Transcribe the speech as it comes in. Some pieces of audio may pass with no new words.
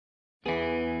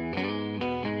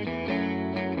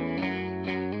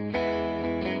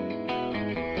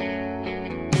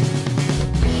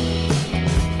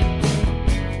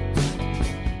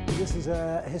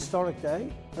historic day,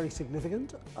 very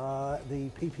significant. The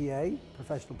PPA,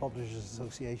 Professional Publishers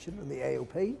Association, and the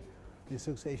AOP, the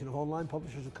Association of Online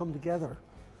Publishers, have come together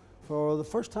for the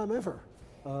first time ever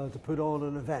to put on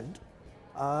an event.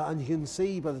 And you can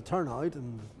see by the turnout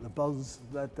and the buzz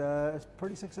that it's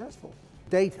pretty successful.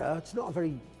 Data, it's not a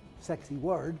very sexy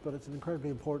word, but it's an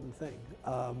incredibly important thing.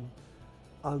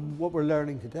 And what we're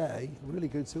learning today, really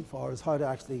good so far, is how to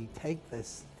actually take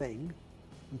this thing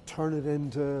and turn it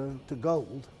into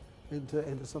gold,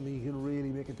 into something you can really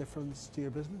make a difference to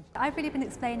your business. I've really been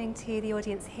explaining to the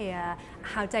audience here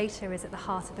how data is at the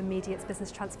heart of immediate business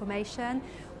transformation.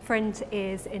 Print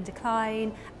is in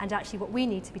decline, and actually what we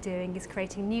need to be doing is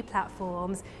creating new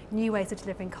platforms, new ways of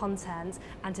delivering content,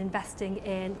 and investing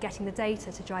in getting the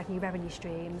data to drive new revenue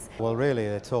streams. Well, really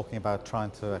they're talking about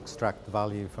trying to extract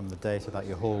value from the data that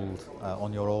you hold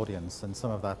on your audience, and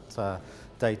some of that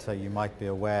data you might be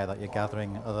aware that you're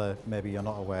gathering, other maybe you're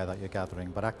not aware that you're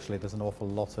gathering, but actually there's an awful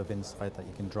lot of insight that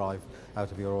you can drive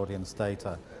out of your audience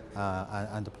data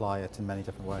and apply it in many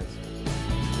different ways.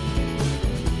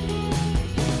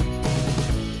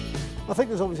 I think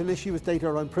there's always an issue with data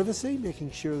around privacy,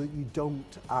 making sure that you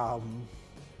don't,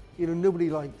 nobody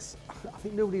likes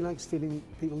feeling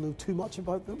people know too much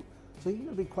about them. So you've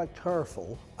got to be quite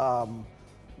careful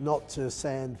not to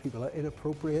send people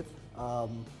inappropriate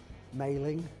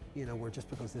mailing, where just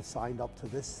because they've signed up to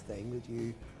this thing that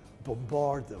you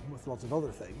bombard them with lots of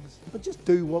other things. But just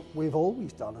do what we've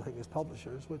always done, I think, as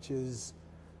publishers, which is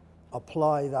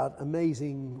apply that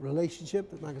amazing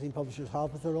relationship that magazine publishers have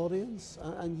with their audience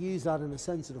and use that in a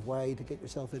sensitive way to get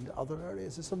yourself into other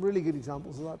areas. There's some really good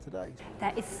examples of that today.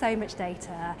 There is so much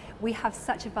data. We have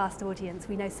such a vast audience.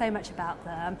 We know so much about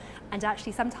them, and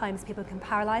actually sometimes people can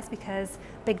paralyse because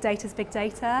big data is big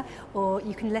data, or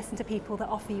you can listen to people that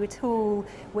offer you a tool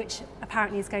which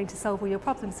apparently is going to solve all your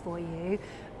problems for you.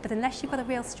 But unless you've got a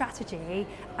real strategy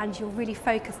and you're really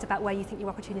focused about where you think your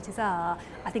opportunities are,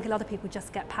 I think a lot of people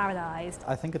just get paralysed.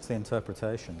 I think it's the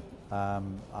interpretation.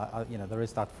 There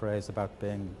is that phrase about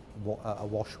being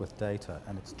awash with data,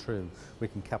 and it's true. We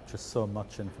can capture so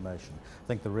much information. I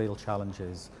think the real challenge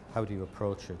is how do you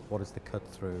approach it? What is the cut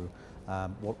through?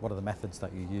 What are the methods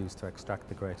that you use to extract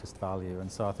the greatest value?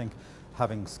 And so I think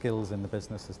having skills in the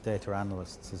business as data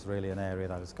analysts is really an area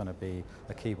that is going to be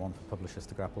a key one for publishers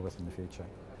to grapple with in the future.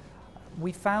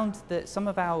 We found that some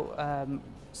of our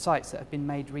sites that have been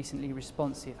made recently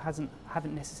responsive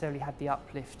haven't necessarily had the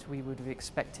uplift we would have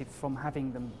expected from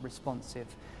having them responsive,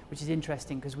 which is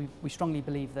interesting because we strongly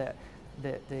believe that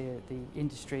the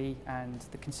industry and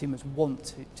the consumers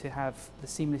want to have the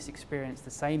seamless experience,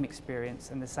 the same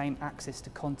experience and the same access to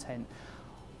content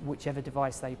whichever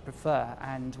device they prefer,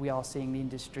 and we are seeing the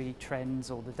industry trends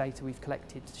or the data we've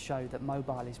collected to show that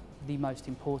mobile is the most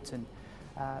important,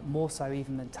 more so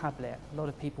even than tablet. A lot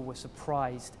of people were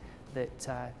surprised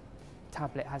that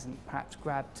tablet hasn't perhaps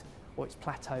grabbed, or it's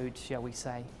plateaued, shall we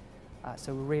say.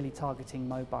 So we're really targeting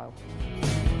mobile.